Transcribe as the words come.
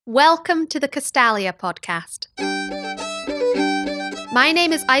Welcome to the Castalia podcast. My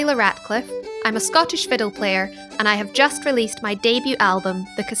name is Isla Ratcliffe. I'm a Scottish fiddle player and I have just released my debut album,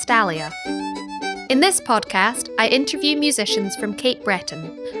 The Castalia. In this podcast, I interview musicians from Cape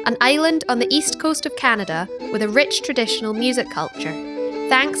Breton, an island on the east coast of Canada with a rich traditional music culture,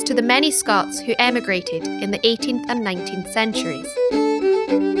 thanks to the many Scots who emigrated in the 18th and 19th centuries.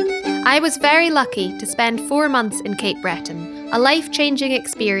 I was very lucky to spend 4 months in Cape Breton, a life-changing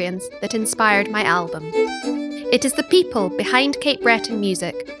experience that inspired my album. It is the people behind Cape Breton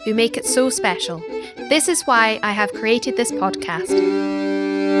music who make it so special. This is why I have created this podcast,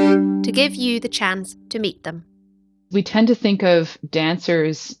 to give you the chance to meet them. We tend to think of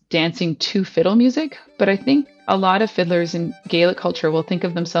dancers dancing to fiddle music, but I think a lot of fiddlers in Gaelic culture will think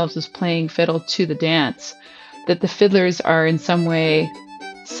of themselves as playing fiddle to the dance, that the fiddlers are in some way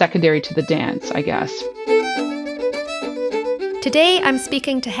secondary to the dance, I guess. Today I'm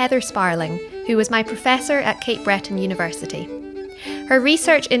speaking to Heather Sparling, who was my professor at Cape Breton University. Her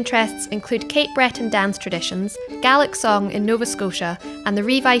research interests include Cape Breton dance traditions, Gaelic song in Nova Scotia, and the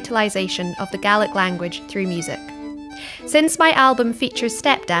revitalisation of the Gaelic language through music. Since my album features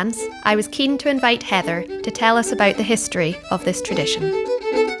step dance, I was keen to invite Heather to tell us about the history of this tradition.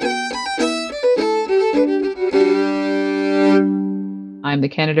 I'm the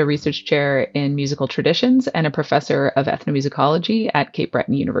Canada Research Chair in Musical Traditions and a professor of ethnomusicology at Cape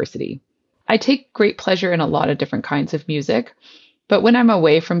Breton University. I take great pleasure in a lot of different kinds of music, but when I'm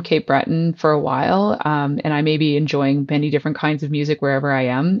away from Cape Breton for a while, and I may be enjoying many different kinds of music wherever I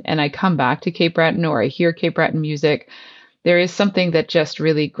am, and I come back to Cape Breton or I hear Cape Breton music, there is something that just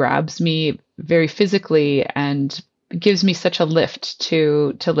really grabs me very physically and gives me such a lift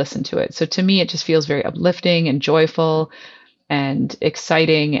to listen to it. So to me, it just feels very uplifting and joyful and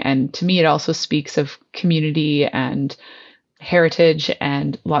exciting. And to me, it also speaks of community and heritage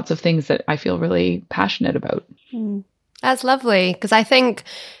and lots of things that I feel really passionate about. That's lovely, because I think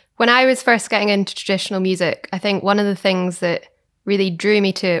when I was first getting into traditional music, I think one of the things that really drew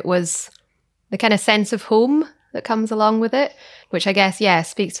me to it was the kind of sense of home that comes along with it, which I guess,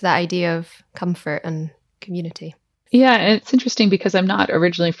 speaks to that idea of comfort and community. Yeah, and it's interesting because I'm not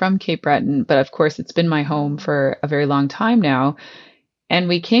originally from Cape Breton, but of course it's been my home for a very long time now. And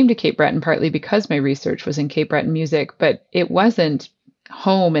we came to Cape Breton partly because my research was in Cape Breton music, but it wasn't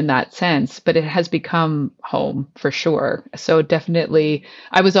home in that sense, but it has become home for sure. So definitely,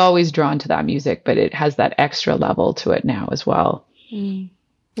 I was always drawn to that music, but it has that extra level to it now as well.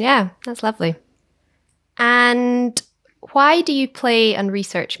 Yeah, that's lovely. And why do you play and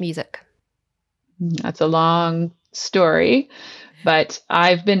research music? That's a long story, but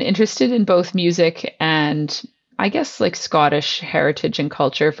I've been interested in both music and I guess like Scottish heritage and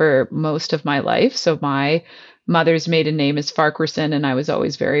culture for most of my life. So my mother's maiden name is Farquharson, and I was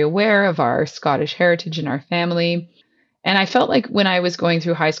always very aware of our Scottish heritage in our family. And I felt like when I was going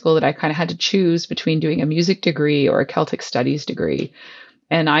through high school that I kind of had to choose between doing a music degree or a Celtic studies degree.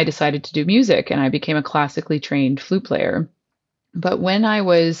 And I decided to do music, and I became a classically trained flute player. But when I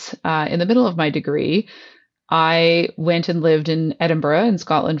was in the middle of my degree, I went and lived in Edinburgh in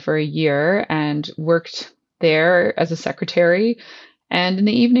Scotland for a year and worked there as a secretary. And in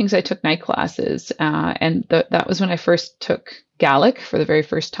the evenings, I took night classes. And that was when I first took Gaelic for the very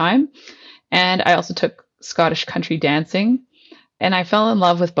first time. And I also took Scottish country dancing. And I fell in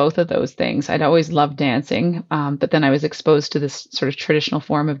love with both of those things. I'd always loved dancing, but then I was exposed to this sort of traditional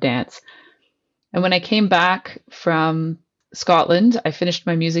form of dance. And when I came back from Scotland, I finished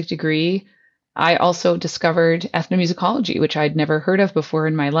my music degree. I also discovered ethnomusicology, which I'd never heard of before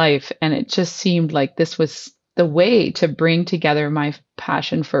in my life. And it just seemed like this was the way to bring together my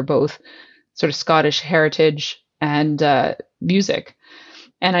passion for both sort of Scottish heritage and music.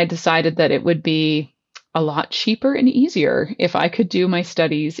 And I decided that it would be a lot cheaper and easier if I could do my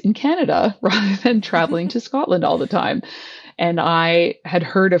studies in Canada rather than traveling to Scotland all the time. And I had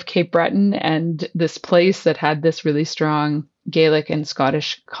heard of Cape Breton and this place that had this really strong Gaelic and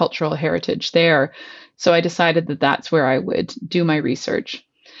Scottish cultural heritage there. So I decided that that's where I would do my research.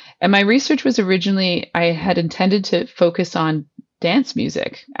 And my research was originally, I had intended to focus on dance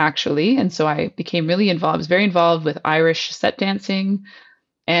music, actually. And so I became really involved, I was very involved with Irish set dancing.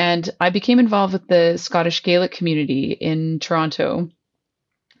 And I became involved with the Scottish Gaelic community in Toronto.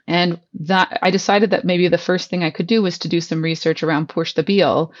 And that I decided that maybe the first thing I could do was to do some research around Push the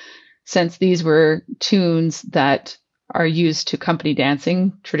Beal, since these were tunes that are used to accompany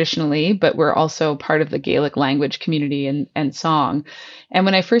dancing traditionally, but were also part of the Gaelic language community and song. And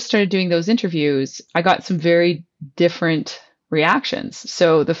when I first started doing those interviews, I got some very different reactions.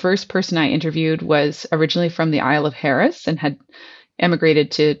 So the first person I interviewed was originally from the Isle of Harris and had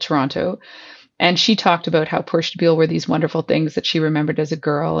emigrated to Toronto. And she talked about how Porchtabile were these wonderful things that she remembered as a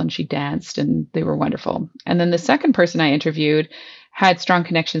girl, and she danced and they were wonderful. And then the second person I interviewed had strong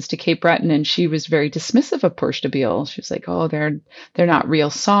connections to Cape Breton, and she was very dismissive of Porchtabile. She was like, "Oh, they're not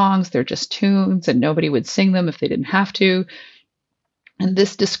real songs, they're just tunes, and nobody would sing them if they didn't have to." And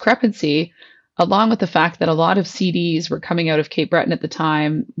this discrepancy, along with the fact that a lot of CDs were coming out of Cape Breton at the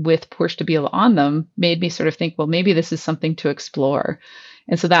time with Porchtabile on them, made me sort of think, well, maybe this is something to explore.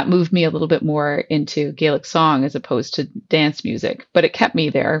 And so that moved me a little bit more into Gaelic song as opposed to dance music, but it kept me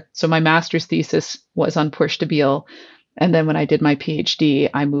there. So my master's thesis was on Porchtabile. And then when I did my PhD,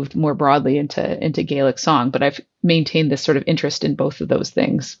 I moved more broadly into Gaelic song, but I've maintained this sort of interest in both of those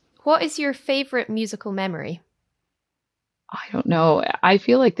things. What is your favorite musical memory? I don't know. I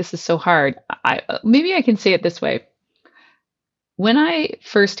feel like this is so hard. Maybe I can say it this way. When I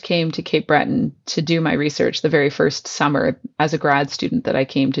first came to Cape Breton to do my research, the very first summer as a grad student that I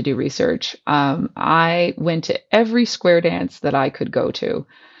came to do research, I went to every square dance that I could go to.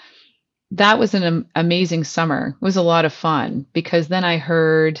 That was an amazing summer. It was a lot of fun because then I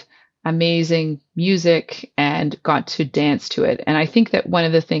heard amazing music and got to dance to it. And I think that one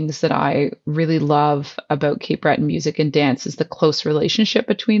of the things that I really love about Cape Breton music and dance is the close relationship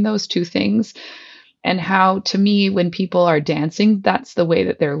between those two things. And how, to me, when people are dancing, that's the way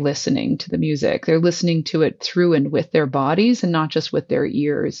that they're listening to the music. They're listening to it through and with their bodies and not just with their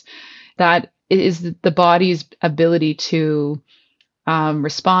ears. That is the body's ability to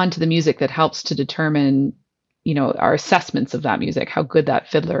respond to the music that helps to determine, our assessments of that music, how good that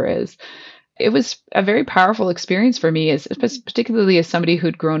fiddler is. It was a very powerful experience for me, particularly as somebody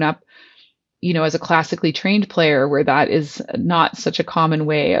who'd grown up, as a classically trained player, where that is not such a common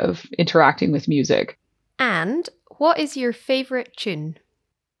way of interacting with music. And what is your favorite tune?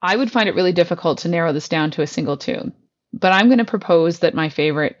 I would find it really difficult to narrow this down to a single tune, but I'm going to propose that my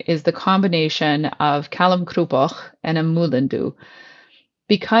favorite is the combination of Callum Crupoch and a Mulindu,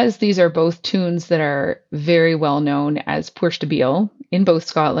 because these are both tunes that are very well known as Porchtabile in both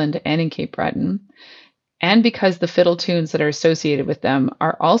Scotland and in Cape Breton. And because the fiddle tunes that are associated with them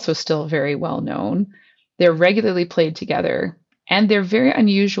are also still very well known, they're regularly played together. And they're very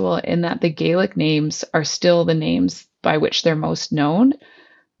unusual in that the Gaelic names are still the names by which they're most known,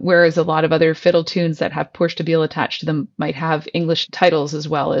 whereas a lot of other fiddle tunes that have Porchtabile attached to them might have English titles as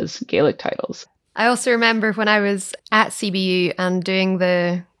well as Gaelic titles. I also remember when I was at CBU and doing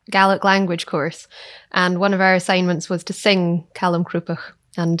the Gaelic language course, and one of our assignments was to sing Callum Crupoch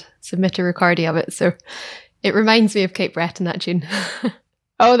and submit a recording of it. So it reminds me of Cape Breton, that tune.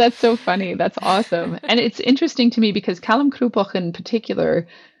 Oh, that's so funny. That's awesome. And it's interesting to me because Callum Crupoch in particular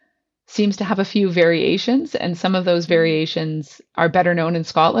seems to have a few variations, and some of those variations are better known in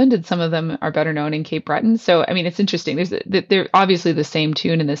Scotland and some of them are better known in Cape Breton. So, I mean, it's interesting. They're obviously the same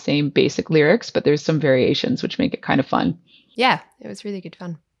tune and the same basic lyrics, but there's some variations which make it kind of fun. Yeah, it was really good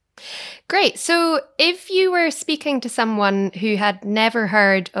fun. Great. So if you were speaking to someone who had never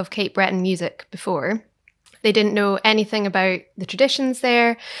heard of Cape Breton music before, they didn't know anything about the traditions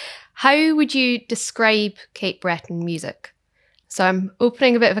there, how would you describe Cape Breton music? So I'm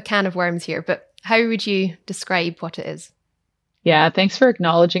opening a bit of a can of worms here, but how would you describe what it is? Yeah, thanks for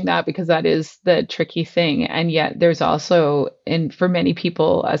acknowledging that, because that is the tricky thing. And yet there's also, for many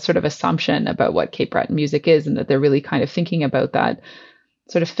people, a sort of assumption about what Cape Breton music is, and that they're really kind of thinking about that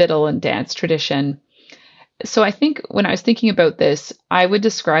sort of fiddle and dance tradition. So I think when I was thinking about this, I would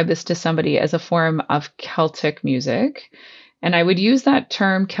describe this to somebody as a form of Celtic music. And I would use that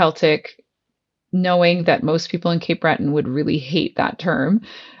term Celtic, knowing that most people in Cape Breton would really hate that term.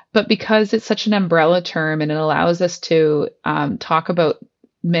 But because it's such an umbrella term and it allows us to talk about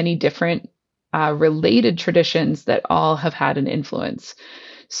many different related traditions that all have had an influence.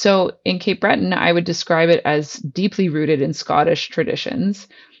 So in Cape Breton, I would describe it as deeply rooted in Scottish traditions,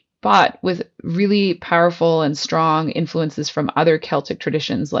 but with really powerful and strong influences from other Celtic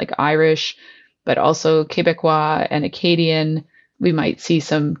traditions like Irish, but also Quebecois and Acadian. We might see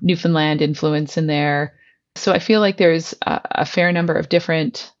some Newfoundland influence in there. So I feel like there's a fair number of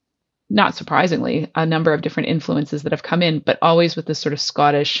different, not surprisingly, a number of different influences that have come in, but always with this sort of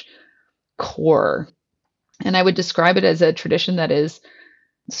Scottish core. And I would describe it as a tradition that is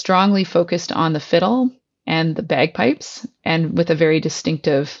strongly focused on the fiddle and the bagpipes, and with a very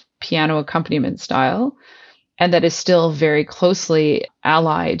distinctive piano accompaniment style, and that is still very closely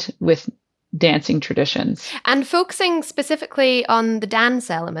allied with dancing traditions. And focusing specifically on the dance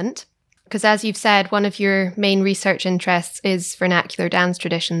element, because as you've said, one of your main research interests is vernacular dance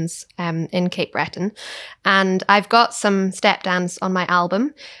traditions in Cape Breton. And I've got some step dance on my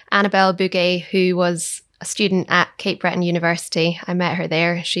album. Annabelle Bouguet, who was a student at Cape Breton University. I met her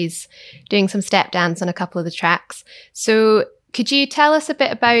there. She's doing some step dance on a couple of the tracks. So could you tell us a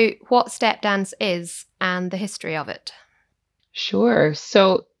bit about what step dance is and the history of it? Sure.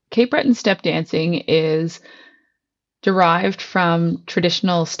 So Cape Breton step dancing is derived from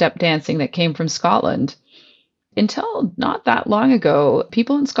traditional step dancing that came from Scotland. Until not that long ago,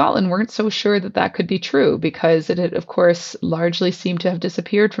 people in Scotland weren't so sure that that could be true because it had, of course, largely seemed to have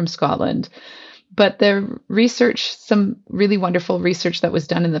disappeared from Scotland. But the research, some really wonderful research that was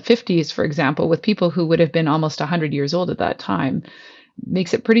done in the 50s, for example, with people who would have been almost 100 years old at that time,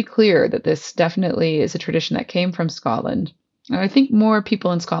 makes it pretty clear that this definitely is a tradition that came from Scotland. And I think more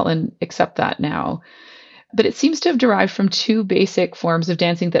people in Scotland accept that now. But it seems to have derived from two basic forms of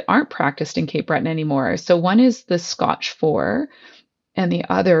dancing that aren't practiced in Cape Breton anymore. So one is the Scotch four, and the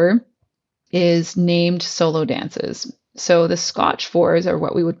other is named solo dances. So the Scotch fours are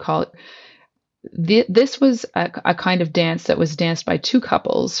what we would call it. This was a kind of dance that was danced by two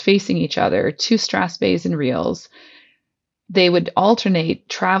couples facing each other, two strathspeys and reels. They would alternate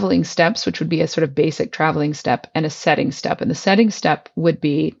traveling steps, which would be a sort of basic traveling step, and a setting step. And the setting step would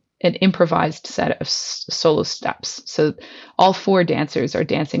be an improvised set of solo steps. So all four dancers are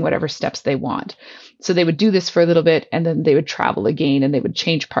dancing whatever steps they want. So they would do this for a little bit, and then they would travel again, and they would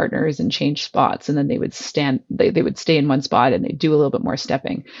change partners and change spots, and then they would they would stay in one spot, and they'd do a little bit more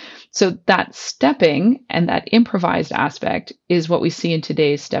stepping. So that stepping and that improvised aspect is what we see in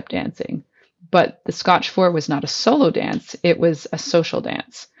today's step dancing. But the Scotch four was not a solo dance, it was a social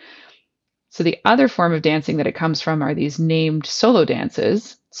dance. So the other form of dancing that it comes from are these named solo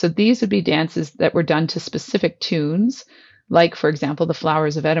dances. So these would be dances that were done to specific tunes, like, for example, the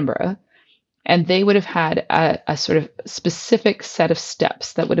Flowers of Edinburgh. And they would have had a sort of specific set of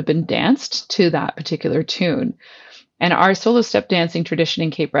steps that would have been danced to that particular tune. And our solo step dancing tradition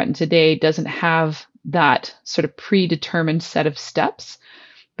in Cape Breton today doesn't have that sort of predetermined set of steps,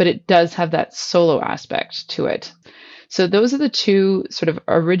 but it does have that solo aspect to it. So those are the two sort of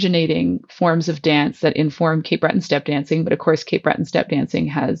originating forms of dance that inform Cape Breton step dancing. But of course, Cape Breton step dancing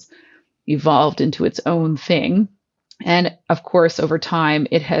has evolved into its own thing. And of course, over time,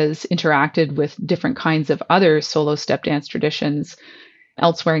 it has interacted with different kinds of other solo step dance traditions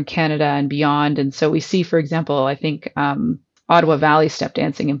elsewhere in Canada and beyond. And so we see, for example, I think Ottawa Valley step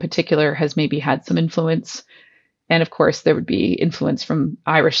dancing in particular has maybe had some influence. And of course, there would be influence from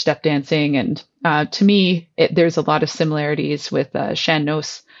Irish step dancing. And to me, there's a lot of similarities with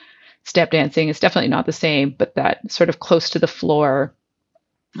Shan-Nos step dancing. It's definitely not the same, but that sort of close to the floor,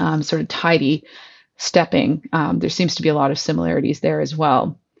 sort of tidy stepping, there seems to be a lot of similarities there as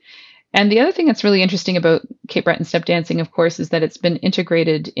well. And the other thing that's really interesting about Cape Breton step dancing, of course, is that it's been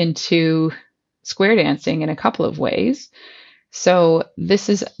integrated into square dancing in a couple of ways. So this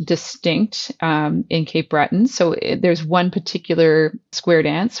is distinct in Cape Breton. So there's one particular square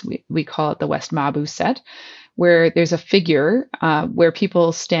dance, we call it the West Mabu set, where there's a figure where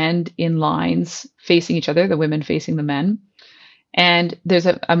people stand in lines facing each other, the women facing the men. And there's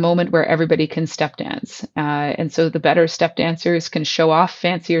a moment where everybody can step dance. And so the better step dancers can show off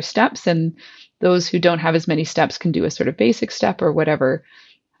fancier steps, and those who don't have as many steps can do a sort of basic step or whatever.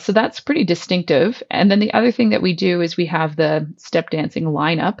 So that's pretty distinctive. And then the other thing that we do is we have the step dancing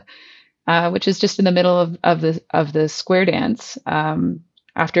lineup, which is just in the middle of the square dance.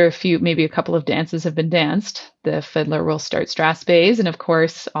 After maybe a couple of dances have been danced, the fiddler will start strathspeys. And of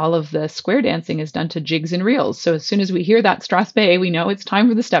course, all of the square dancing is done to jigs and reels. So as soon as we hear that strathspey, we know it's time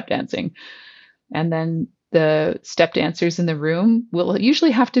for the step dancing. And then the step dancers in the room will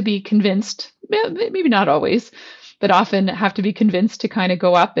usually have to be convinced, maybe not always, but often have to be convinced to kind of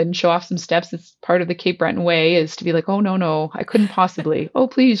go up and show off some steps. It's part of the Cape Breton way, is to be like, oh, no, I couldn't possibly. Oh,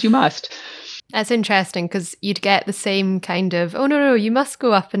 please, you must. That's interesting, because you'd get the same kind of, oh, no, you must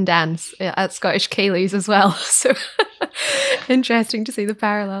go up and dance at Scottish Céilís as well. So interesting to see the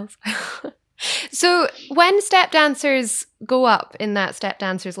parallels. So when step dancers go up in that step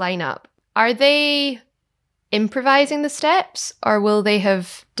dancers lineup, are they improvising the steps, or will they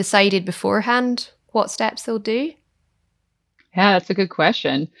have decided beforehand what steps they'll do? Yeah, that's a good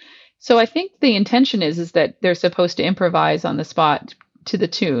question. So I think the intention is that they're supposed to improvise on the spot to the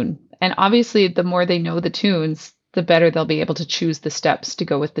tune. And obviously, the more they know the tunes, the better they'll be able to choose the steps to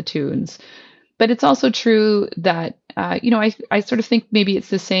go with the tunes. But it's also true that, I sort of think maybe it's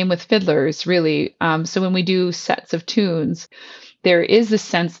the same with fiddlers, really. So when we do sets of tunes, there is a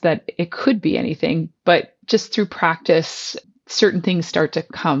sense that it could be anything, but just through practice, certain things start to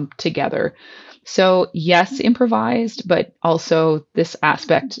come together. So yes, improvised, but also this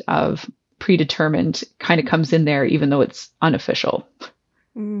aspect of predetermined kind of comes in there, even though it's unofficial.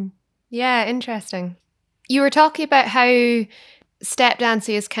 Yeah, interesting. You were talking about how step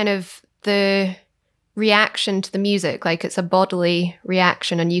dancing is kind of the reaction to the music, like it's a bodily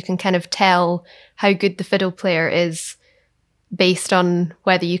reaction, and you can kind of tell how good the fiddle player is based on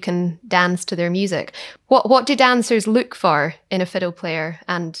whether you can dance to their music. What do dancers look for in a fiddle player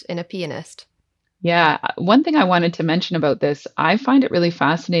and in a pianist? Yeah, one thing I wanted to mention about this, I find it really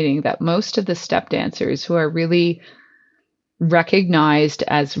fascinating that most of the step dancers who are really recognized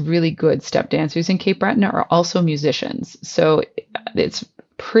as really good step dancers in Cape Breton are also musicians. So it's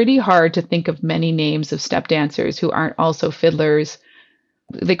pretty hard to think of many names of step dancers who aren't also fiddlers.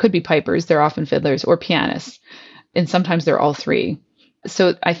 They could be pipers, they're often fiddlers, or pianists, and sometimes they're all three.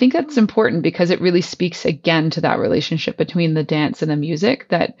 So I think that's important because it really speaks again to that relationship between the dance and the music,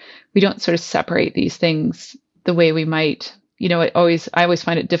 that we don't sort of separate these things the way we might. I always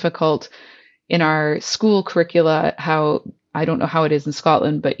find it difficult in our school curricula how I don't know how it is in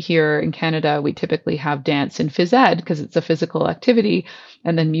Scotland, but here in Canada, we typically have dance in phys ed because it's a physical activity,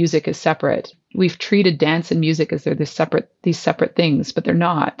 and then music is separate. We've treated dance and music as they're these separate things, but they're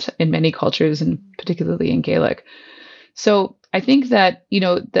not in many cultures, and particularly in Gaelic. So I think that,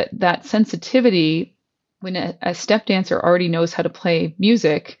 that sensitivity, when a step dancer already knows how to play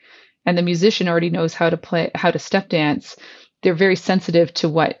music and the musician already knows how to step dance, they're very sensitive to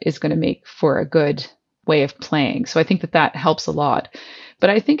what is going to make for a good way of playing. So I think that helps a lot. But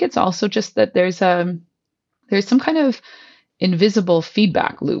I think it's also just that there's some kind of invisible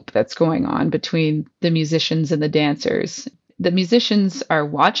feedback loop that's going on between the musicians and the dancers. The musicians are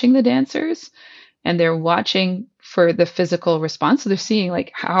watching the dancers, and they're watching for the physical response. So they're seeing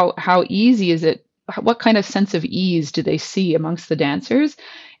like how easy is it? What kind of sense of ease do they see amongst the dancers?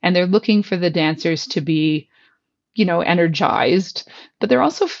 And they're looking for the dancers to be, energized, but they're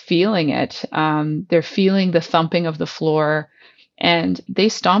also feeling it. They're feeling the thumping of the floor, and they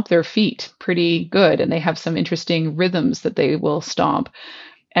stomp their feet pretty good, and they have some interesting rhythms that they will stomp.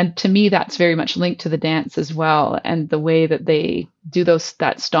 And to me, that's very much linked to the dance as well. And the way that they do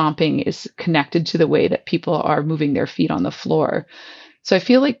that stomping is connected to the way that people are moving their feet on the floor. So I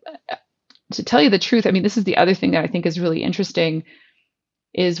feel like, to tell you the truth, I mean, this is the other thing that I think is really interesting,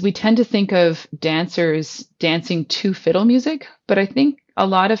 is we tend to think of dancers dancing to fiddle music, but I think a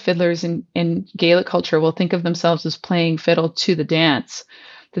lot of fiddlers in Gaelic culture will think of themselves as playing fiddle to the dance,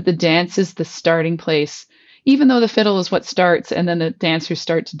 that the dance is the starting place. Even though the fiddle is what starts and then the dancers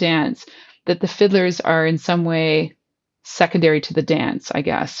start to dance, that the fiddlers are in some way secondary to the dance, I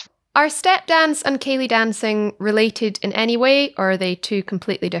guess. Are step dance and ceilidh dancing related in any way, or are they two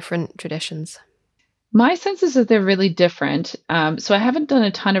completely different traditions? My sense is that they're really different. So I haven't done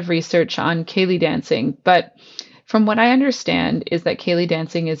a ton of research on ceilidh dancing, but from what I understand is that ceilidh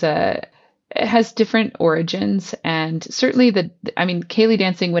dancing it has different origins, and certainly ceilidh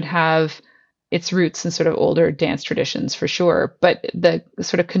dancing would have its roots in sort of older dance traditions for sure, but the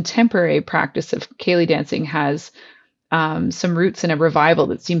sort of contemporary practice of ceilidh dancing has some roots in a revival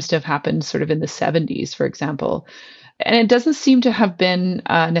that seems to have happened sort of in the 70s, for example. And it doesn't seem to have been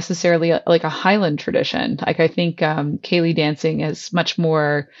necessarily like a Highland tradition. Like I think ceilidh dancing is much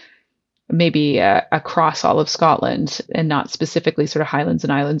more maybe across all of Scotland, and not specifically sort of Highlands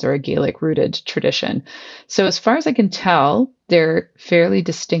and Islands or a Gaelic rooted tradition. So as far as I can tell, they're fairly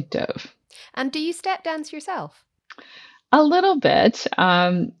distinctive. And do you step dance yourself? A little bit.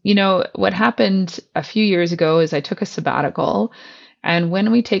 What happened a few years ago is I took a sabbatical. And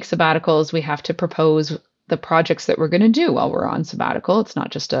when we take sabbaticals, we have to propose the projects that we're going to do while we're on sabbatical. It's not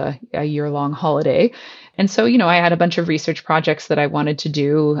just a year-long holiday. And so, I had a bunch of research projects that I wanted to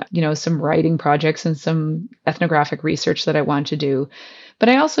do, some writing projects and some ethnographic research that I wanted to do. But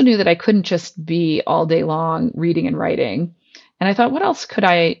I also knew that I couldn't just be all day long reading and writing. And I thought, what else could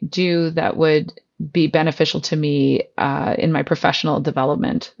I do that would be beneficial to me in my professional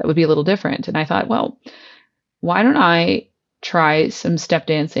development that would be a little different? And I thought, well, why don't I try some step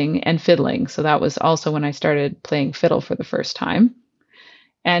dancing and fiddling? So that was also when I started playing fiddle for the first time.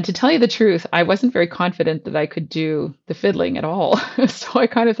 And to tell you the truth, I wasn't very confident that I could do the fiddling at all. So I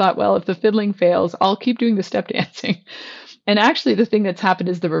kind of thought, well, if the fiddling fails, I'll keep doing the step dancing. And actually, the thing that's happened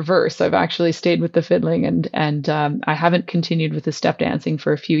is the reverse. I've actually stayed with the fiddling, and I haven't continued with the step dancing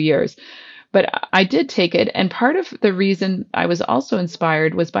for a few years. But I did take it. And part of the reason I was also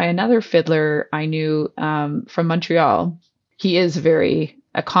inspired was by another fiddler I knew from Montreal. He is a very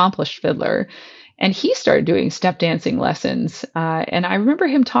accomplished fiddler. And he started doing step dancing lessons. And I remember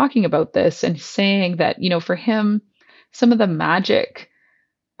him talking about this and saying that, for him, some of the magic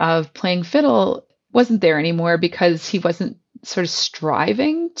of playing fiddle wasn't there anymore because he wasn't sort of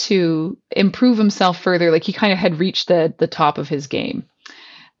striving to improve himself further. Like he kind of had reached the top of his game.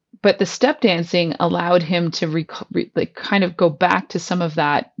 But the step dancing allowed him to like kind of go back to some of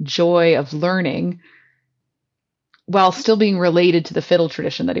that joy of learning while still being related to the fiddle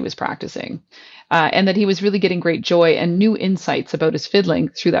tradition that he was practicing. And that he was really getting great joy and new insights about his fiddling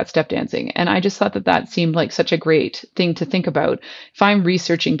through that step dancing. And I just thought that that seemed like such a great thing to think about. If I'm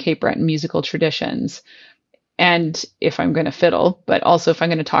researching Cape Breton musical traditions, and if I'm going to fiddle, but also if I'm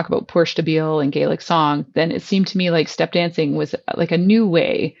going to talk about Poir Stabile and Gaelic song, then it seemed to me like step dancing was like a new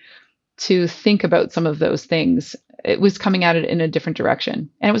way to think about some of those things. It was coming at it in a different direction.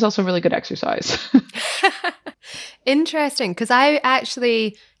 And it was also really good exercise. Interesting, because I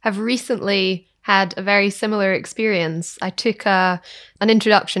actually have recently had a very similar experience. I took an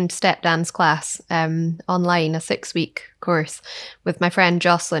introduction to step dance class online, a 6-week course with my friend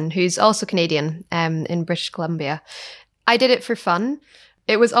Jocelyn, who's also Canadian in British Columbia. I did it for fun.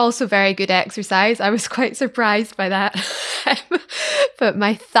 It was also very good exercise. I was quite surprised by that. But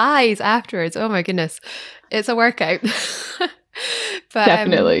my thighs afterwards, oh my goodness, it's a workout. But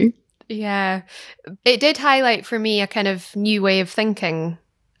Definitely. yeah, it did highlight for me a kind of new way of thinking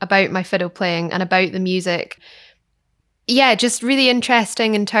about my fiddle playing and about the music. Yeah, just really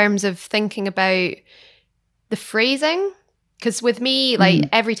interesting in terms of thinking about the phrasing. Because with me, like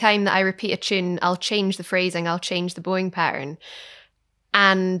every time that I repeat a tune, I'll change the phrasing, I'll change the bowing pattern.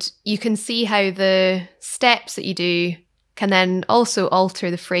 And you can see how the steps that you do can then also alter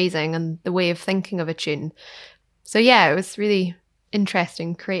the phrasing and the way of thinking of a tune. So yeah, it was really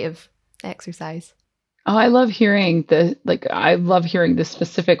interesting, creative exercise. Oh, I love hearing the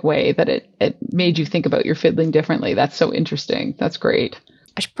specific way that it made you think about your fiddling differently. That's so interesting. That's great.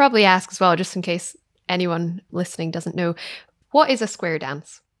 I should probably ask as well, just in case anyone listening doesn't know, what is a square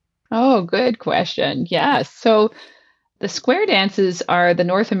dance? Oh, good question. Yes. So the square dances are the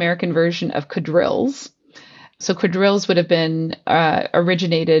North American version of quadrilles. So quadrilles would have been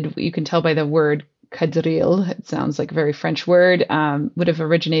originated, you can tell by the word quadrille, it sounds like a very French word, would have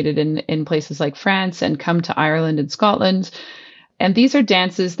originated in places like France and come to Ireland and Scotland. And these are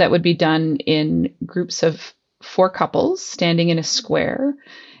dances that would be done in groups of 4 couples standing in a square.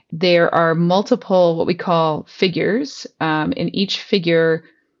 There are multiple, what we call figures. In each figure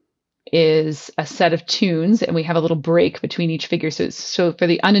is a set of tunes, and we have a little break between each figure. So for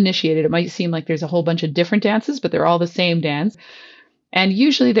the uninitiated, it might seem like there's a whole bunch of different dances, but they're all the same dance. And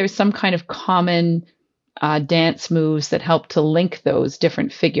usually there's some kind of common dance moves that help to link those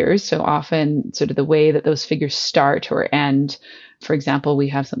different figures. So often, sort of the way that those figures start or end. For example, we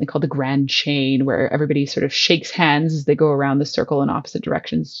have something called the grand chain, where everybody sort of shakes hands as they go around the circle in opposite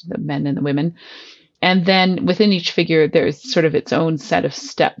directions, the men and the women. And then within each figure, there's sort of its own set of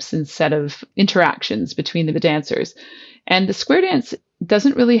steps and set of interactions between the dancers. And the square dance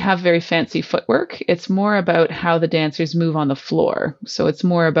doesn't really have very fancy footwork. It's more about how the dancers move on the floor. So it's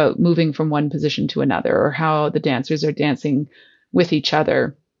more about moving from one position to another, or how the dancers are dancing with each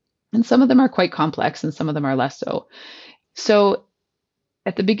other. And some of them are quite complex and some of them are less so. So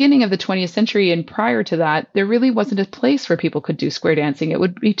at the beginning of the 20th century and prior to that, there really wasn't a place where people could do square dancing. It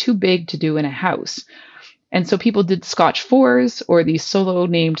would be too big to do in a house. And so people did Scotch fours or these solo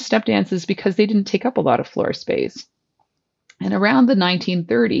named step dances because they didn't take up a lot of floor space. And around the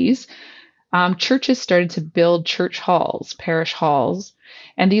 1930s, churches started to build church halls, parish halls.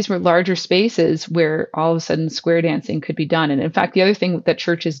 And these were larger spaces where all of a sudden square dancing could be done. And in fact, the other thing that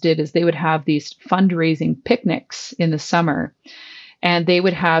churches did is they would have these fundraising picnics in the summer. And they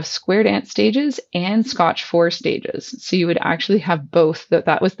would have square dance stages and Scotch four stages. So you would actually have both.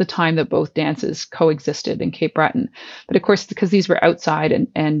 That was the time that both dances coexisted in Cape Breton. But of course, because these were outside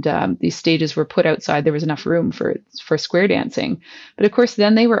and these stages were put outside, there was enough room for square dancing. But of course,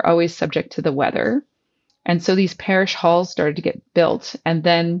 then they were always subject to the weather. And so these parish halls started to get built. And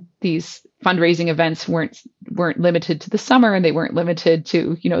then these fundraising events weren't limited to the summer, and they weren't limited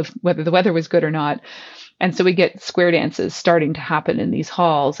to, whether the weather was good or not. And so we get square dances starting to happen in these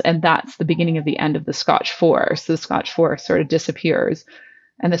halls. And that's the beginning of the end of the Scotch four. So the Scotch four sort of disappears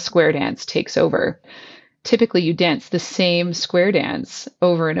and the square dance takes over. Typically, you dance the same square dance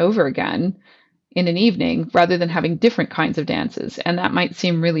over and over again in an evening rather than having different kinds of dances. And that might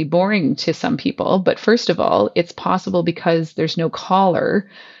seem really boring to some people. But first of all, it's possible because there's no caller.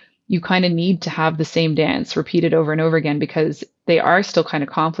 You kind of need to have the same dance repeated over and over again because they are still kind of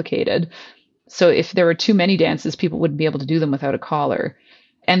complicated. So if there were too many dances, people wouldn't be able to do them without a caller.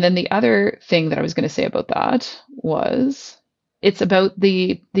 And then the other thing that I was going to say about that was it's about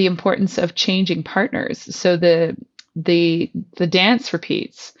the importance of changing partners. So the dance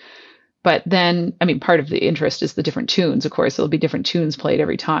repeats, But then, I mean, part of the interest is the different tunes, of course. There'll be different tunes played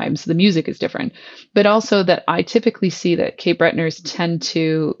every time. So the music is different. But also that I typically see that Cape Bretoners tend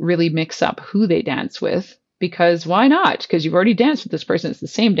to really mix up who they dance with. Because why not? Because you've already danced with this person. It's the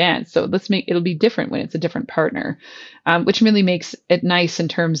same dance. So it'll be different when it's a different partner, which really makes it nice in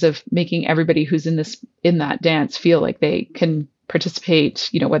terms of making everybody who's in that dance feel like they can participate,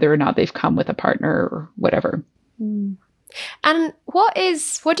 whether or not they've come with a partner or whatever. Mm. And what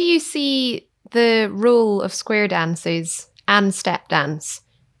do you see the role of square dances and step dance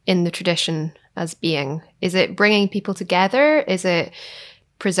in the tradition as being? Is it bringing people together? Is it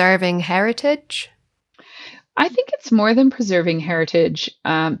preserving heritage? I think it's more than preserving heritage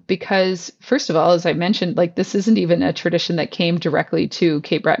because, first of all, as I mentioned, like this isn't even a tradition that came directly to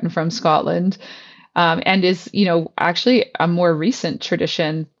Cape Breton from Scotland, and is, actually a more recent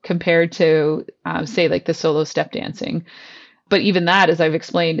tradition compared to, say, like the solo step dancing. But even that, as I've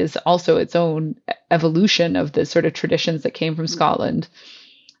explained, is also its own evolution of the sort of traditions that came from Scotland.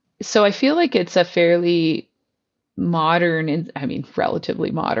 So I feel like it's a fairly modern, and I mean,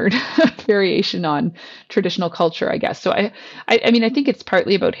 relatively modern variation on traditional culture, I guess. So I mean, I think it's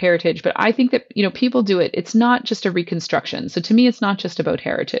partly about heritage, but I think that, people do it. It's not just a reconstruction. So to me, it's not just about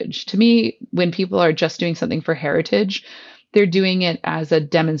heritage. To me, when people are just doing something for heritage, they're doing it as a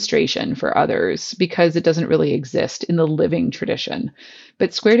demonstration for others because it doesn't really exist in the living tradition.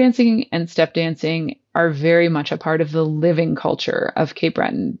 But square dancing and step dancing are very much a part of the living culture of Cape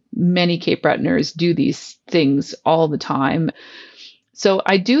Breton. Many Cape Bretoners do these things all the time. So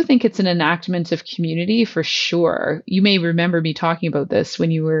I do think it's an enactment of community for sure. You may remember me talking about this when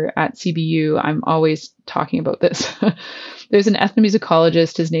you were at CBU. I'm always talking about this. There's an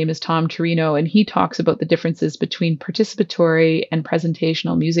ethnomusicologist, his name is Tom Torino, and he talks about the differences between participatory and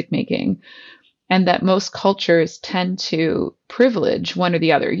presentational music making, and that most cultures tend to privilege one or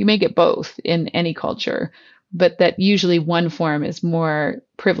the other. You may get both in any culture, but that usually one form is more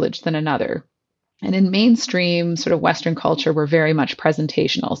privileged than another. And in mainstream sort of Western culture, we're very much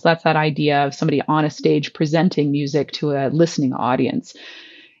presentational. So that's that idea of somebody on a stage presenting music to a listening audience.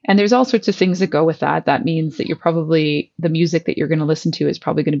 And there's all sorts of things that go with that. That means that the music that you're going to listen to is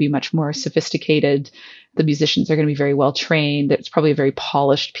probably going to be much more sophisticated. The musicians are going to be very well trained. It's probably a very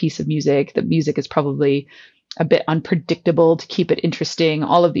polished piece of music. The music is probably a bit unpredictable to keep it interesting,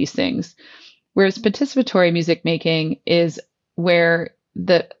 all of these things. Whereas participatory music making is where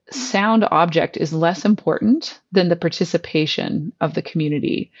the sound object is less important than the participation of the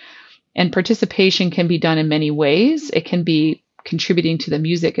community. And participation can be done in many ways. It can be contributing to the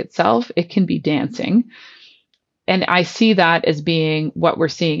music itself. It can be dancing. And I see that as being what we're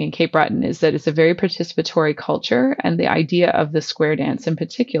seeing in Cape Breton, is that it's a very participatory culture. And the idea of the square dance in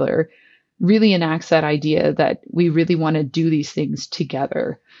particular really enacts that idea that we really want to do these things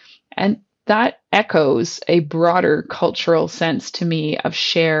together. And that echoes a broader cultural sense to me of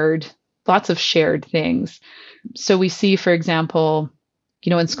lots of shared things. So we see, for example,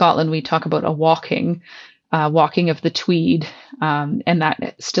 in Scotland, we talk about a walking of the Tweed, and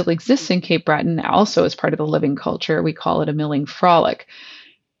that still exists in Cape Breton, also as part of the living culture. We call it a milling frolic.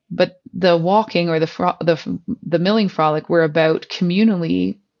 But the walking or the milling frolic were about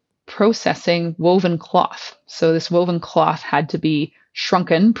communally processing woven cloth. So this woven cloth had to be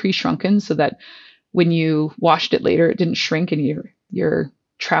pre-shrunken, so that when you washed it later, it didn't shrink and your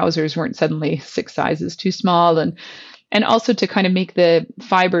trousers weren't suddenly 6 sizes too small. And also to kind of make the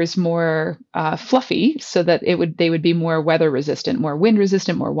fibers more fluffy so that they would be more weather resistant, more wind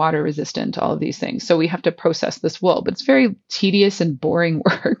resistant, more water resistant, all of these things. So we have to process this wool, but it's very tedious and boring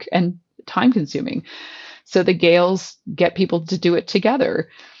work and time consuming. So the Gaels get people to do it together,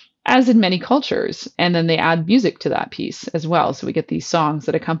 as in many cultures. And then they add music to that piece as well. So we get these songs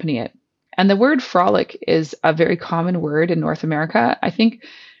that accompany it. And the word frolic is a very common word in North America. I think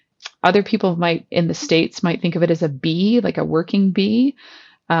other people in the States might think of it as a bee, like a working bee,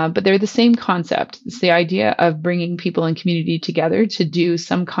 but they're the same concept. It's the idea of bringing people in community together to do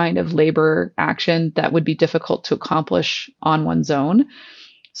some kind of labor action that would be difficult to accomplish on one's own.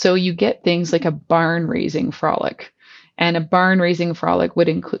 So you get things like a barn raising frolic. And a barn raising frolic would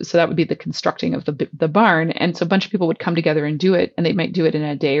include, so that would be the constructing of the barn. And so a bunch of people would come together and do it, and they might do it in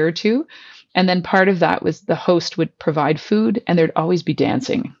a day or two. And then part of that was the host would provide food, and there'd always be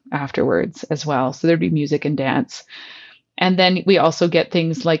dancing afterwards as well. So there'd be music and dance. And then we also get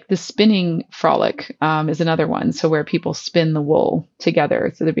things like the spinning frolic is another one. So where people spin the wool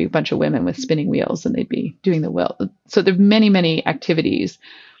together. So there'd be a bunch of women with spinning wheels, and they'd be doing the wool. So there are many, many activities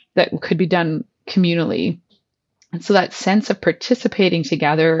that could be done communally. And so that sense of participating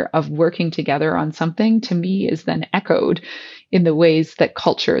together, of working together on something, to me is then echoed in the ways that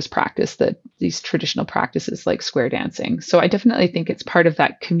culture is practiced, that these traditional practices like square dancing. So I definitely think it's part of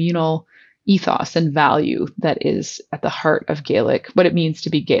that communal ethos and value that is at the heart of Gaelic, what it means to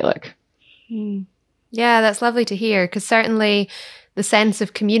be Gaelic. Mm. Yeah, that's lovely to hear, because certainly the sense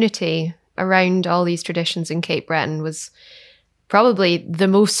of community around all these traditions in Cape Breton was probably the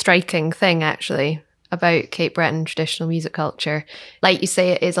most striking thing, actually, about Cape Breton traditional music culture. Like you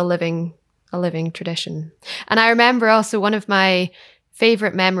say, it is a living tradition. And I remember also one of my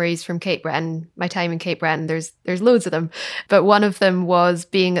favorite memories from Cape Breton, my time in Cape Breton. There's loads of them, but one of them was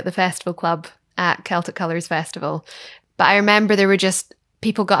being at the festival club at Celtic Colours Festival. But I remember there were just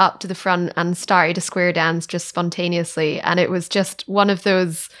people got up to the front and started a square dance just spontaneously, and it was just one of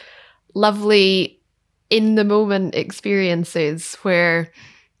those lovely in the moment experiences where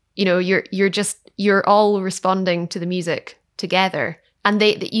you're all responding to the music together, and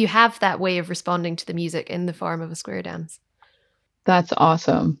you have that way of responding to the music in the form of a square dance. That's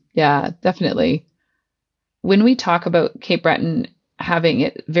awesome. Yeah, definitely. When we talk about Cape Breton having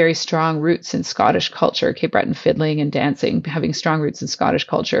it very strong roots in Scottish culture, Cape Breton fiddling and dancing having strong roots in Scottish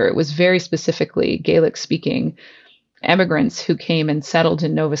culture, it was very specifically Gaelic speaking immigrants who came and settled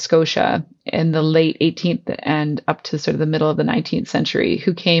in Nova Scotia in the late 18th and up to sort of the middle of the 19th century,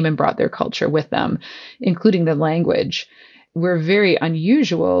 who came and brought their culture with them, including the language. Were very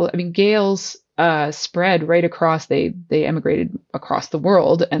unusual. I mean, Gaels spread right across, they emigrated across the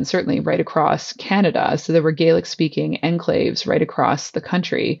world and certainly right across Canada. So there were Gaelic speaking enclaves right across the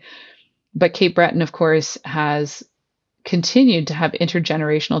country. But Cape Breton, of course, has continued to have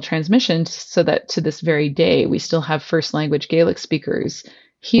intergenerational transmission so that to this very day, we still have first language Gaelic speakers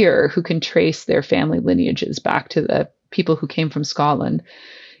here who can trace their family lineages back to the people who came from Scotland.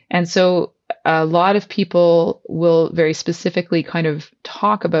 And so a lot of people will very specifically kind of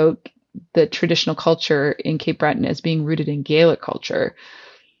talk about the traditional culture in Cape Breton as being rooted in Gaelic culture.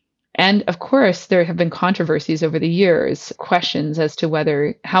 And of course, there have been controversies over the years, questions as to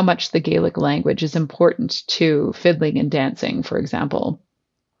whether how much the Gaelic language is important to fiddling and dancing, for example.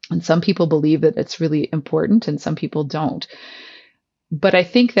 And some people believe that it's really important and some people don't. But I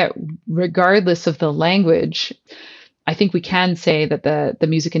think that regardless of the language, I think we can say that the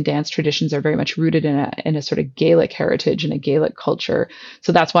music and dance traditions are very much rooted in a sort of Gaelic heritage and a Gaelic culture.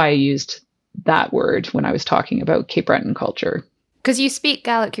 So that's why I used that word when I was talking about Cape Breton culture. Because you speak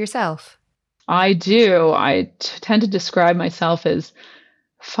Gaelic yourself. I do. I tend to describe myself as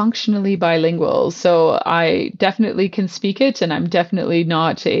functionally bilingual. So I definitely can speak it, and I'm definitely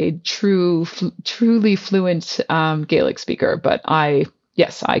not a truly fluent Gaelic speaker, but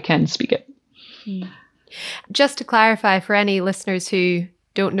yes, I can speak it. Just to clarify for any listeners who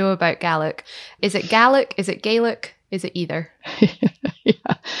don't know about Gaelic, is it Gaelic? Is it Gaelic? Is it either?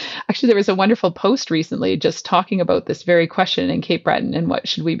 Yeah. Actually, there was a wonderful post recently just talking about this very question in Cape Breton and what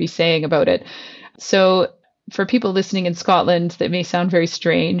should we be saying about it. So for people listening in Scotland, that may sound very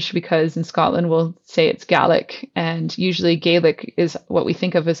strange because in Scotland we'll say it's Gaelic, and usually Gaelic is what we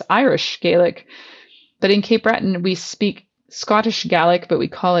think of as Irish Gaelic. But in Cape Breton, we speak Scottish Gaelic, but we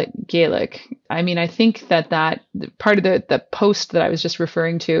call it Gaelic. I mean, I think that part of the post that I was just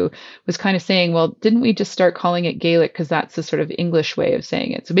referring to was kind of saying, well, didn't we just start calling it Gaelic because that's the sort of English way of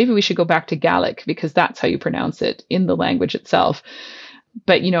saying it? So maybe we should go back to Gaelic because that's how you pronounce it in the language itself.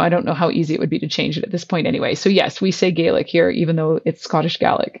 But, I don't know how easy it would be to change it at this point anyway. So yes, we say Gaelic here, even though it's Scottish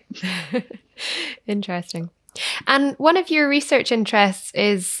Gaelic. Interesting. And one of your research interests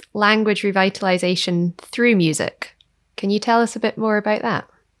is language revitalization through music. Can you tell us a bit more about that?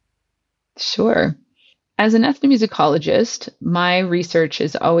 Sure. As an ethnomusicologist, my research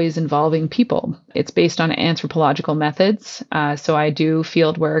is always involving people. It's based on anthropological methods. So I do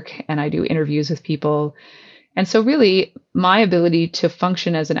field work and I do interviews with people. And so really, my ability to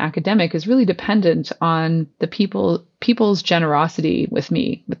function as an academic is really dependent on the people's generosity with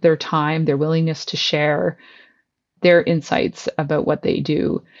me, with their time, their willingness to share their insights about what they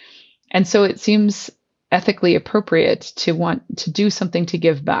do. And so it seems ethically appropriate to want to do something to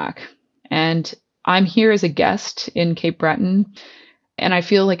give back. And I'm here as a guest in Cape Breton, and I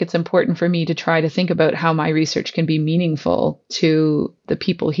feel like it's important for me to try to think about how my research can be meaningful to the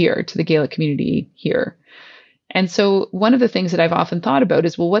people here, to the Gaelic community here. And so one of the things that I've often thought about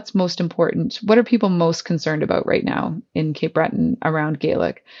is, well, what's most important? What are people most concerned about right now in Cape Breton around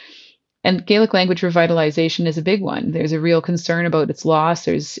Gaelic? And Gaelic language revitalization is a big one. There's a real concern about its loss.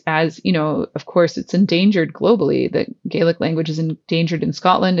 Of course, it's endangered globally. The Gaelic language is endangered in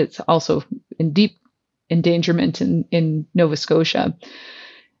Scotland. It's also in deep endangerment in Nova Scotia.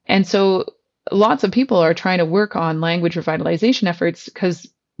 And so lots of people are trying to work on language revitalization efforts because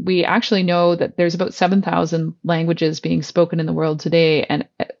we actually know that there's about 7,000 languages being spoken in the world today, and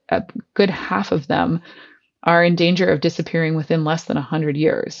a good half of them are in danger of disappearing within less than 100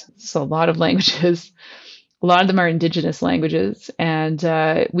 years. So a lot of languages, a lot of them are indigenous languages, and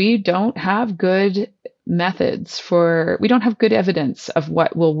we don't have good we don't have good evidence of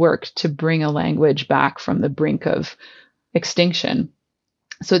what will work to bring a language back from the brink of extinction.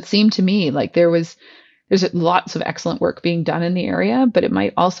 So it seemed to me like there's lots of excellent work being done in the area, but it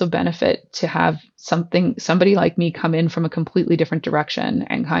might also benefit to have somebody like me come in from a completely different direction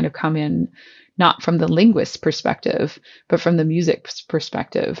and kind of come in not from the linguist perspective, but from the music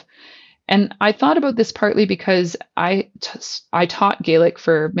perspective. And I thought about this partly because I taught Gaelic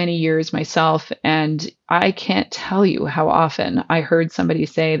for many years myself, and I can't tell you how often I heard somebody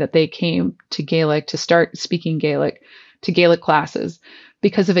say that they came to Gaelic to start speaking Gaelic to Gaelic classes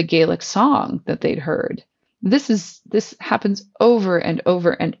because of a Gaelic song that they'd heard. This happens over and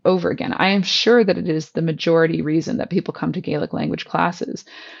over and over again. I am sure that it is the majority reason that people come to Gaelic language classes.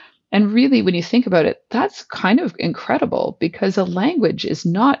 And really, when you think about it, that's kind of incredible because a language is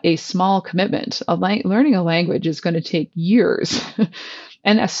not a small commitment. Learning a language is going to take years.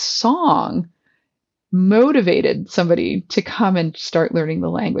 And a song motivated somebody to come and start learning the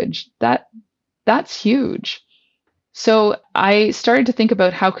language. That's huge. So I started to think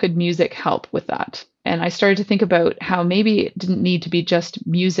about how could music help with that. And I started to think about how maybe it didn't need to be just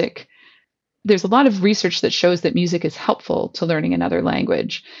music. There's a lot of research that shows that music is helpful to learning another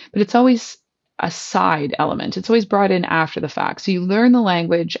language, but it's always a side element. It's always brought in after the fact. So you learn the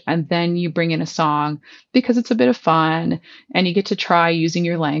language and then you bring in a song because it's a bit of fun and you get to try using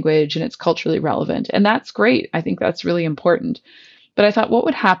your language and it's culturally relevant. And that's great. I think that's really important. But I thought, what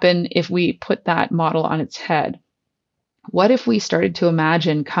would happen if we put that model on its head? What if we started to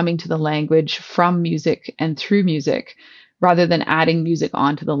imagine coming to the language from music and through music rather than adding music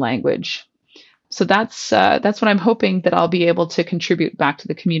onto the language? So that's what I'm hoping that I'll be able to contribute back to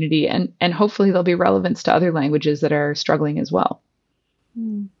the community, and hopefully there'll be relevance to other languages that are struggling as well.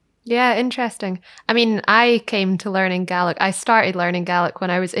 Yeah, interesting. I mean, I came to learning Gaelic. I started learning Gaelic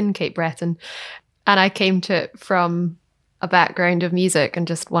when I was in Cape Breton, and I came to it from a background of music and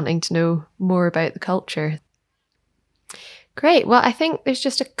just wanting to know more about the culture. Great. Well, I think there's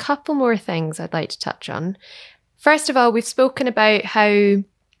just a couple more things I'd like to touch on. First of all, we've spoken about how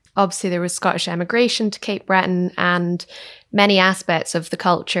obviously there was Scottish emigration to Cape Breton and many aspects of the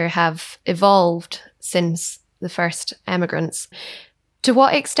culture have evolved since the first emigrants. To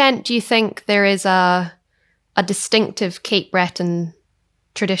what extent do you think there is a distinctive Cape Breton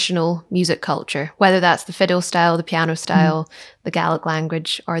traditional music culture, whether that's the fiddle style, the piano style, the Gaelic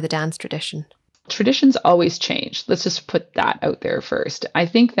language, or the dance tradition? Traditions always change. Let's just put that out there first. I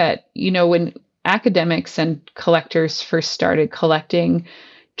think that, when academics and collectors first started collecting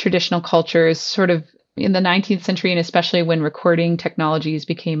traditional cultures, sort of in the 19th century, and especially when recording technologies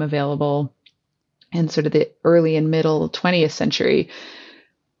became available in sort of the early and middle 20th century,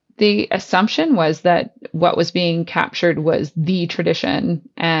 the assumption was that what was being captured was the tradition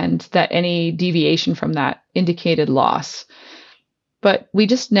and that any deviation from that indicated loss. But we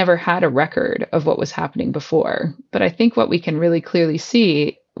just never had a record of what was happening before. But I think what we can really clearly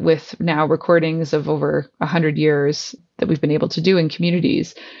see with now recordings of over 100 years that we've been able to do in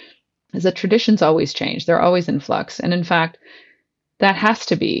communities is that traditions always change. They're always in flux. And in fact, that has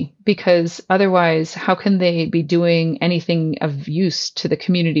to be, because otherwise, how can they be doing anything of use to the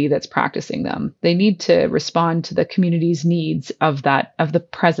community that's practicing them? They need to respond to the community's needs of the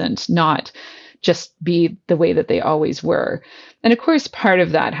present, not just be the way that they always were. And of course, part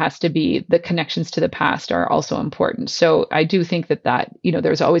of that has to be the connections to the past are also important. So I do think that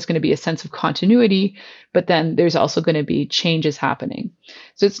there's always going to be a sense of continuity, but then there's also going to be changes happening.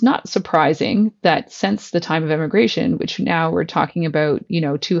 So it's not surprising that since the time of immigration, which now we're talking about,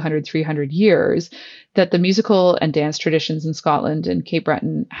 200, 300 years, that the musical and dance traditions in Scotland and Cape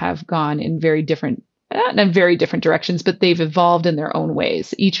Breton have gone in very different directions, but they've evolved in their own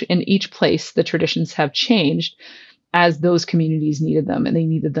ways. In each place, the traditions have changed as those communities needed them, and they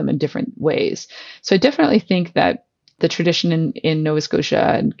needed them in different ways. So I definitely think that the tradition in Nova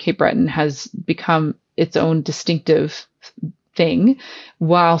Scotia and Cape Breton has become its own distinctive thing,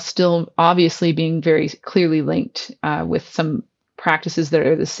 while still obviously being very clearly linked with some practices that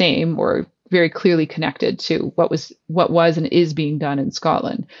are the same or very clearly connected to what was and is being done in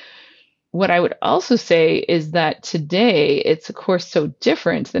Scotland. What I would also say is that today it's, of course, so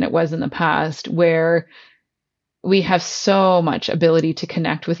different than it was in the past, where we have so much ability to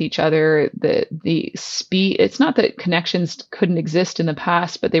connect with each other. The speed, it's not that connections couldn't exist in the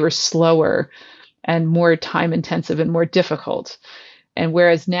past, but they were slower and more time intensive and more difficult. And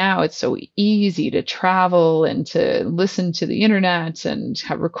whereas now it's so easy to travel and to listen to the internet and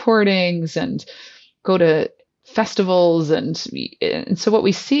have recordings and go to festivals and so what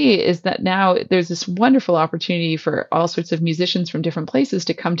we see is that now there's this wonderful opportunity for all sorts of musicians from different places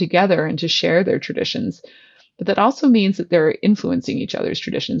to come together and to share their traditions. But that also means that they're influencing each other's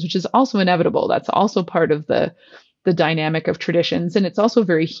traditions, which is also inevitable. That's also part of the dynamic of traditions. And it's also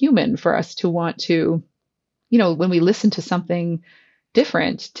very human for us to want to, when we listen to something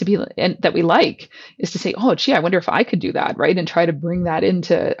different to be and that we like, is to say, oh gee, I wonder if I could do that, right? And try to bring that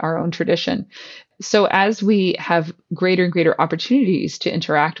into our own tradition. So as we have greater and greater opportunities to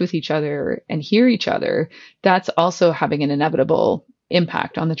interact with each other and hear each other, that's also having an inevitable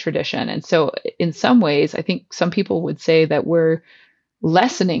impact on the tradition. And so in some ways, I think some people would say that we're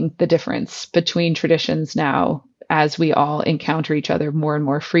lessening the difference between traditions now as we all encounter each other more and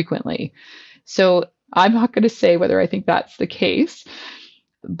more frequently. So I'm not going to say whether I think that's the case.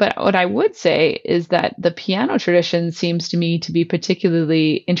 But what I would say is that the piano tradition seems to me to be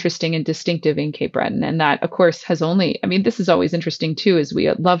particularly interesting and distinctive in Cape Breton. And that, of course, this is always interesting too, is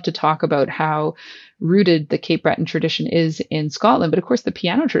we love to talk about how rooted the Cape Breton tradition is in Scotland. But of course, the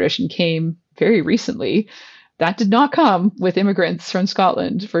piano tradition came very recently. That did not come with immigrants from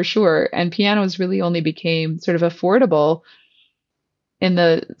Scotland, for sure. And pianos really only became sort of affordable in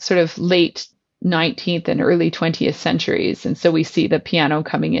the sort of late 19th and early 20th centuries. And so we see the piano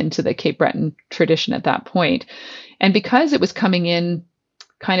coming into the Cape Breton tradition at that point. And because it was coming in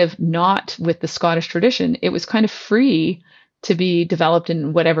kind of not with the Scottish tradition, it was kind of free to be developed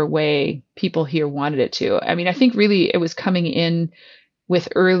in whatever way people here wanted it to. I mean, I think really it was coming in with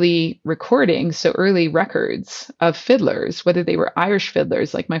early recordings, so early records of fiddlers, whether they were Irish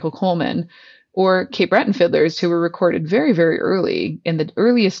fiddlers like Michael Coleman or Cape Breton fiddlers who were recorded very, very early in the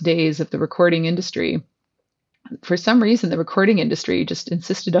earliest days of the recording industry. For some reason, the recording industry just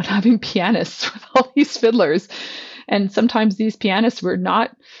insisted on having pianists with all these fiddlers. And sometimes these pianists were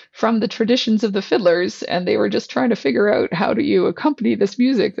not from the traditions of the fiddlers, and they were just trying to figure out how do you accompany this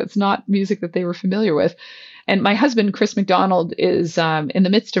music that's not music that they were familiar with. And my husband, Chris MacDonald, is in the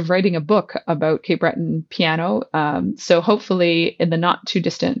midst of writing a book about Cape Breton piano. So hopefully in the not too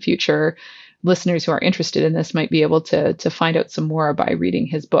distant future, listeners who are interested in this might be able to find out some more by reading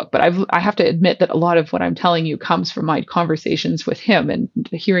his book. But I have to admit that a lot of what I'm telling you comes from my conversations with him and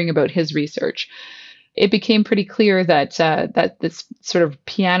hearing about his research. It became pretty clear that that this sort of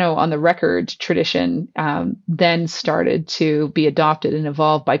piano on the record tradition then started to be adopted and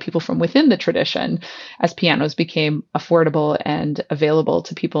evolved by people from within the tradition as pianos became affordable and available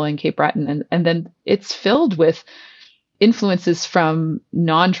to people in Cape Breton. And then it's filled with influences from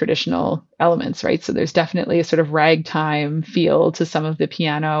non-traditional elements, right? So there's definitely a sort of ragtime feel to some of the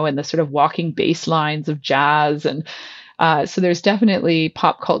piano and the sort of walking bass lines of jazz. And so there's definitely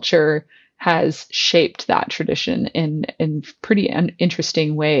pop culture has shaped that tradition in pretty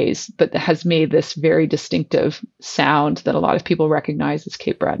interesting ways, but has made this very distinctive sound that a lot of people recognize as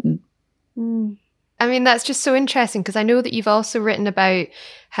Cape Breton. Mm. I mean, that's just so interesting because I know that you've also written about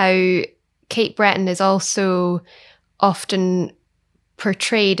how Cape Breton is also often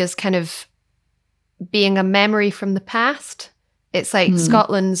portrayed as kind of being a memory from the past. It's like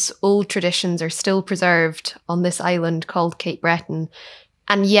Scotland's old traditions are still preserved on this island called Cape Breton.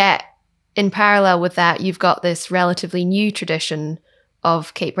 And yet, in parallel with that, you've got this relatively new tradition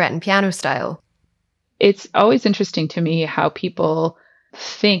of Cape Breton piano style. It's always interesting to me how people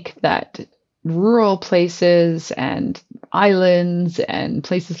think that rural places and islands and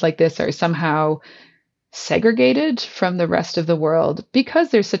places like this are somehow segregated from the rest of the world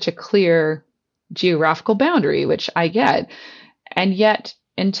because there's such a clear geographical boundary, which I get. And yet,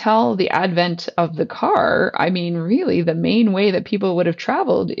 until the advent of the car, I mean, really, the main way that people would have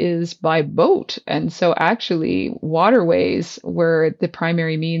traveled is by boat. And so actually, waterways were the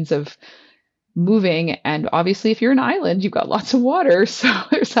primary means of moving. And obviously, if you're an island, you've got lots of water. So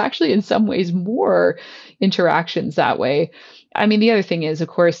there's actually, in some ways, more interactions that way. I mean, the other thing is, of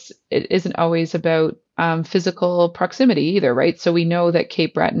course, it isn't always about physical proximity either, right? So we know that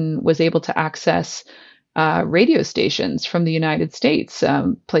Cape Breton was able to access radio stations from the United States,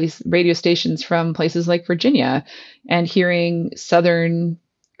 radio stations from places like Virginia, and hearing Southern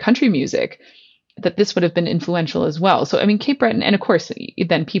country music, that this would have been influential as well. So, I mean, Cape Breton, and of course,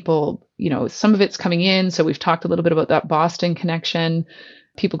 then people, some of it's coming in. So we've talked a little bit about that Boston connection,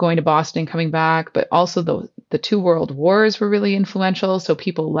 people going to Boston, coming back, but also the two world wars were really influential. So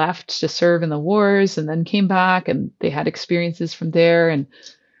people left to serve in the wars and then came back and they had experiences from there and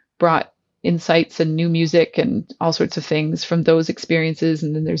brought insights and new music and all sorts of things from those experiences.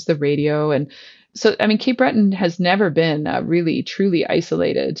 And then there's the radio. And So, I mean, Cape Breton has never been a really truly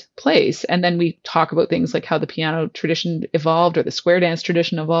isolated place. And then we talk about things like how the piano tradition evolved or the square dance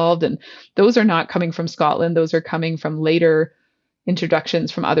tradition evolved. And those are not coming from Scotland, those are coming from later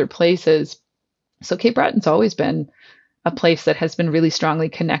introductions from other places. So, Cape Breton's always been a place that has been really strongly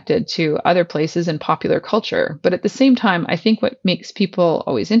connected to other places in popular culture. But at the same time, I think what makes people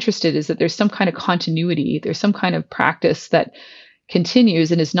always interested is that there's some kind of continuity, there's some kind of practice that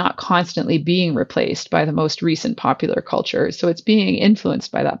continues and is not constantly being replaced by the most recent popular culture. So it's being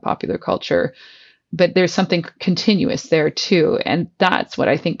influenced by that popular culture, but there's something continuous there too. And that's what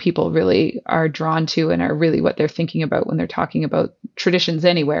I think people really are drawn to and are really what they're thinking about when they're talking about traditions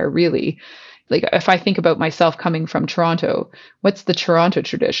anywhere, really. Like if I think about myself coming from Toronto, what's the Toronto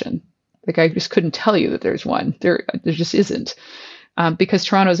tradition? Like I just couldn't tell you that there's one. There just isn't. Because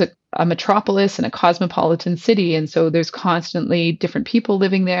Toronto is a metropolis and a cosmopolitan city. And so there's constantly different people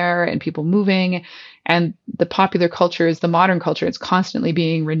living there and people moving. And the popular culture is the modern culture. It's constantly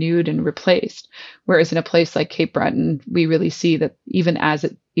being renewed and replaced. Whereas in a place like Cape Breton, we really see that even as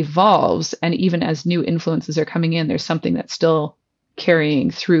it evolves and even as new influences are coming in, there's something that's still carrying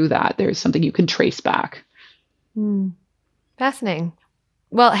through that. There's something you can trace back. Fascinating.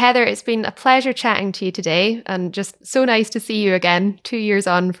 Well, Heather, it's been a pleasure chatting to you today and just so nice to see you again 2 years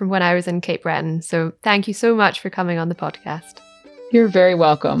on from when I was in Cape Breton. So thank you so much for coming on the podcast. You're very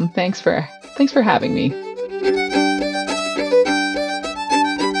welcome. Thanks for having me.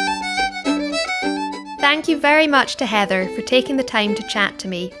 Thank you very much to Heather for taking the time to chat to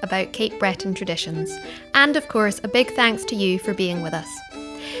me about Cape Breton traditions. And of course, a big thanks to you for being with us.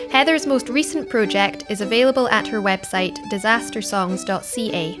 Heather's most recent project is available at her website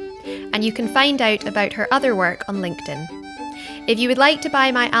disastersongs.ca, and you can find out about her other work on LinkedIn. If you would like to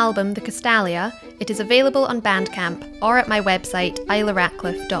buy my album The Castalia, it is available on Bandcamp or at my website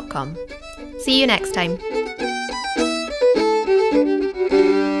islaratcliffe.com. See you next time.